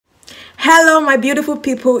Hello my beautiful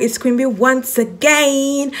people, it's Queen Bee once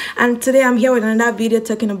again, and today I'm here with another video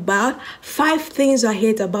talking about 5 things I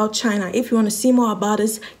hate about China. If you want to see more about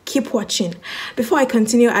this, keep watching. Before I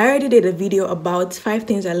continue, I already did a video about 5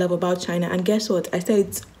 things I love about China, and guess what? I said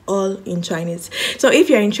it's all in Chinese. So if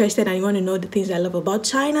you're interested and you want to know the things I love about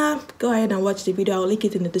China, go ahead and watch the video. I'll link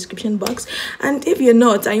it in the description box. And if you're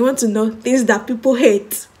not and you want to know things that people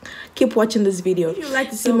hate, keep watching this video. If you'd like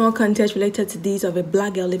to see more content related to these of a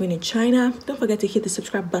black girl living in China, don't forget to hit the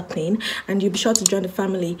subscribe button and you'll be sure to join the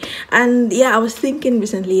family. And yeah, I was thinking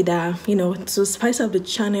recently that, you know, to spice up the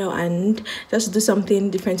channel and just do something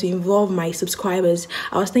different to involve my subscribers,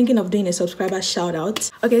 I was thinking of doing a subscriber shout out.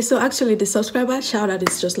 Okay, so actually the subscriber shout out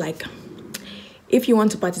is just like, if you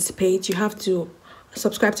want to participate, you have to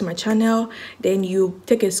subscribe to my channel, then you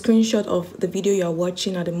take a screenshot of the video you're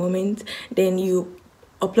watching at the moment, then you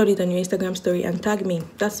upload it on your Instagram story and tag me.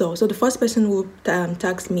 That's all. So the first person who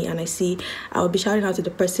tags me and I see, I'll be shouting out to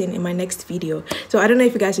the person in my next video. So I don't know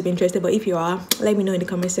if you guys will be interested, but if you are, let me know in the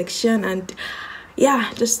comment section. And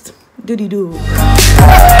yeah, just do.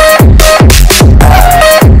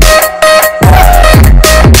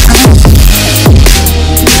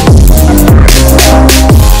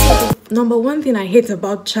 Number one thing I hate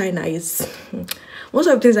about China is most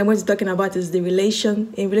of the things I'm going to be talking about is in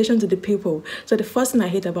relation to the people. So the first thing I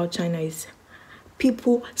hate about China is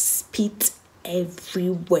people spit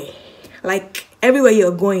everywhere. Like everywhere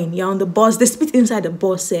you're going, you're on the bus, they spit inside the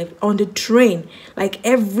bus, on the train, like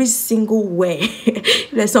every single way.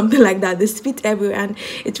 There's something like that, they spit everywhere, and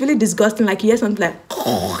it's really disgusting. Like you hear something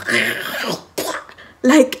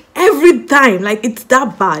like every time, like it's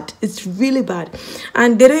that bad. It's really bad,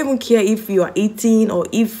 and they don't even care if you are eating or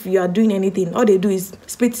if you are doing anything. All they do is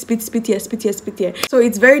spit here. So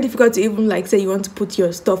it's very difficult to even, like, say you want to put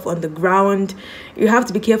your stuff on the ground. You have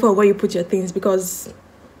to be careful where you put your things because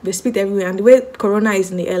they spit everywhere, and the way corona is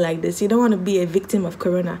in the air like this, you don't want to be a victim of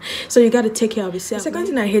corona, so you got to take care of yourself. The second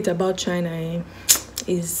thing I hate about China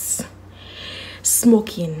is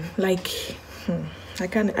smoking. Like I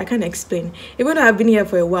can't explain. Even though I've been here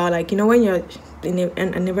for a while, like, you know, when you're in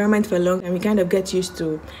an environment for a long time, you kind of get used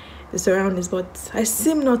to the surroundings, but I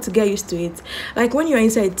seem not to get used to it. Like when you're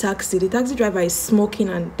inside a taxi, the taxi driver is smoking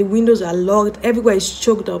and the windows are locked, everywhere is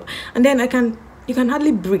choked up, and then you can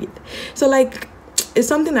hardly breathe. So like, it's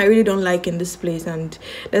something I really don't like in this place, and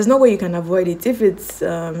there's no way you can avoid it. If it's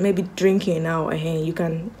maybe drinking now, you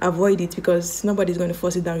can avoid it because nobody's going to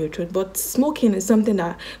force it down your throat. But smoking is something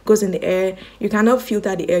that goes in the air. You cannot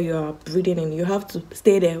filter the air you are breathing in. You have to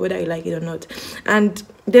stay there whether you like it or not. And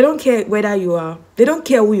they don't care they don't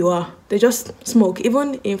care who you are. They just smoke,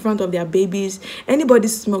 even in front of their babies. Anybody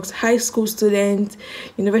smokes. High school students,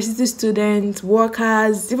 university students,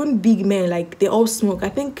 workers, even big men, like they all smoke. I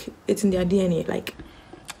think it's in their DNA. Like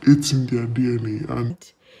it's in their DNA,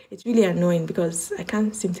 and it's really annoying because I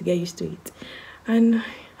can't seem to get used to it. And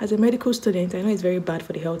as a medical student, I know it's very bad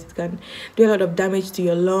for the health. It can do a lot of damage to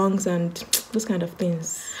your lungs and those kind of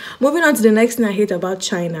things. Moving on to the next thing I hate about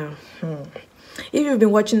China. If you've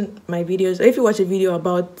been watching my videos, or if you watch a video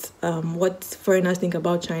about what foreigners think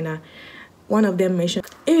about China, one of them mentioned,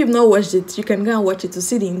 if you've not watched it, you can go and watch it to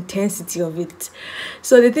see the intensity of it.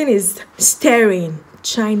 So the thing is staring.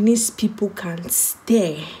 Chinese people can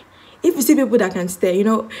stare. If you see people that can stare, you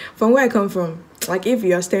know, from where I come from, like if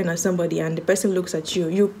you are staring at somebody and the person looks at you,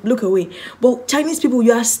 you look away. But Chinese people,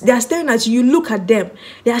 they are staring at you, you look at them,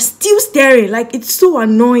 they are still staring. Like it's so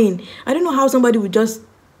annoying. I don't know how somebody would just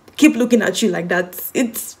keep looking at you like that.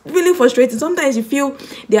 It's really frustrating. Sometimes you feel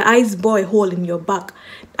their eyes bore a hole in your back,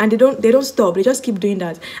 and they don't stop. They just keep doing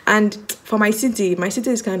that. And for my city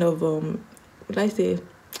is kind of what would I say,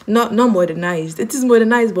 not modernized. It is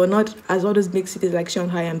modernized, but not as all those big cities like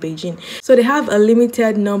Shanghai and Beijing. So they have a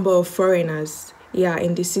limited number of foreigners, yeah,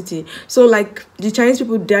 in the city. So like the Chinese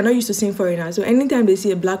people, they're not used to seeing foreigners. So anytime they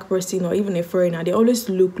see a black person or even a foreigner, they always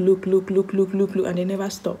look, and they never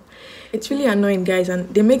stop. It's really annoying, guys,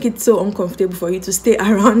 and they make it so uncomfortable for you to stay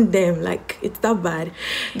around them. Like, it's that bad.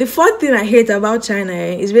 The fourth thing I hate about China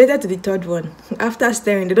is related to the third one. After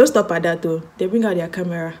staring, they don't stop at that though. They bring out their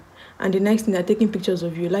camera, and the next thing, they're taking pictures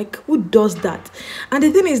of you. Like, who does that? And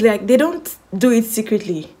the thing is, like, they don't do it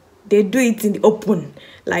secretly. They do it in the open.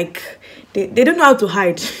 Like, they don't know how to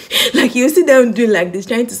hide. Like, you see them doing like this,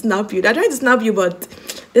 trying to snap you. They're trying to snap you, but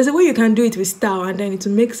there's a way you can do it with style, and then it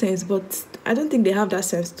will make sense. But I don't think they have that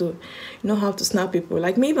sense to know how to snap people.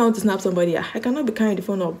 Like me, if I want to snap somebody, I cannot be carrying the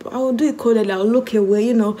phone up. I will do it codedly. I'll look away,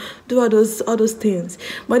 you know, do all those things.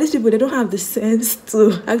 But these people, they don't have the sense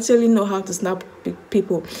to actually know how to snap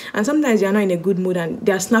people. And sometimes you're not in a good mood and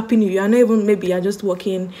they're snapping you. You're not even, maybe you're just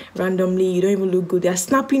walking randomly, you don't even look good. They're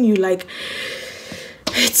snapping you. Like,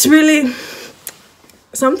 it's really,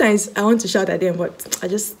 sometimes I want to shout at them, but I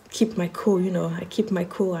just keep my cool, you know. I keep my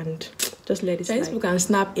cool and just let it slide. Chinese people can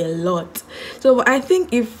snap a lot. So I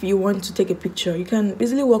think if you want to take a picture, you can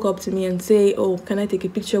easily walk up to me and say, oh, can I take a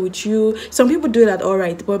picture with you? Some people do that all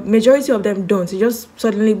right, but majority of them don't. They just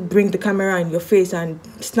suddenly bring the camera in your face and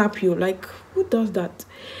snap you. Like, who does that?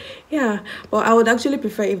 Yeah, but I would actually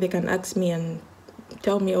prefer if they can ask me and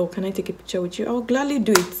tell me, oh, can I take a picture with you? I'll gladly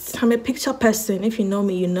do it. I'm a picture person. If you know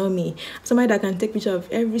me, you know me. Somebody that can take picture of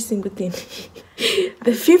every single thing.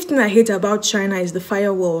 The fifth thing I hate about China is the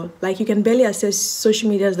firewall. Like, you can barely access social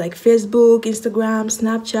medias like Facebook, Instagram,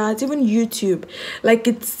 Snapchat, even YouTube. Like,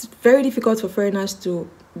 it's very difficult for foreigners to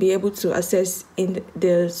be able to access in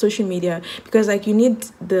the social media, because like you need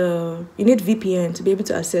VPN to be able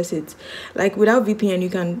to access it. Like, without VPN you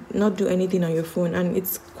can not do anything on your phone, and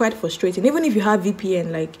it's quite frustrating. Even if you have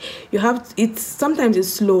VPN, like sometimes it's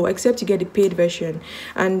slow, except you get the paid version,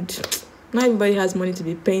 and not everybody has money to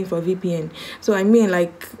be paying for VPN. So I mean,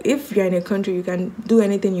 like, if you're in a country, you can do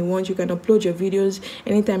anything you want. You can upload your videos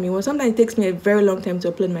anytime you want. Sometimes it takes me a very long time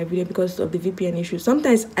to upload my video because of the VPN issue.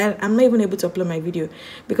 Sometimes I'm not even able to upload my video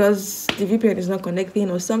because the VPN is not connecting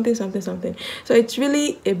or something. So it's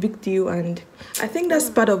really a big deal, and I think that's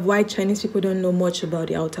part of why Chinese people don't know much about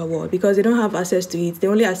the outer world, because they don't have access to it. They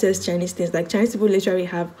only access Chinese things. Like, Chinese people literally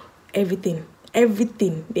have everything.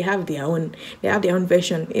 They have their own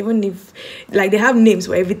version. Even if, like, they have names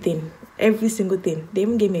for everything, every single thing. They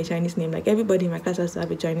even gave me a Chinese name. Like, everybody in my class has to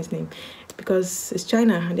have a Chinese name because it's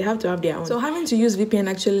China and they have to have their own. So having to use VPN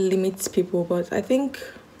actually limits people, but I think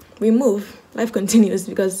we move. Life continues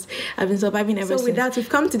because I've been surviving ever since. So with that, we've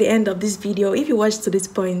come to the end of this video. If you watched to this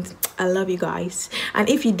point, I love you guys. And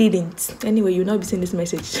if you didn't, anyway, you'll not be seeing this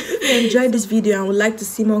message. If you enjoyed this video and would like to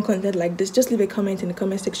see more content like this, just leave a comment in the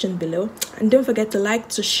comment section below. And don't forget to like,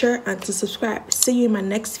 to share, and to subscribe. See you in my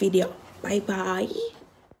next video. Bye bye.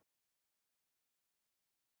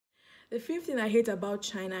 The fifth thing I hate about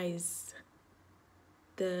China is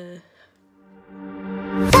the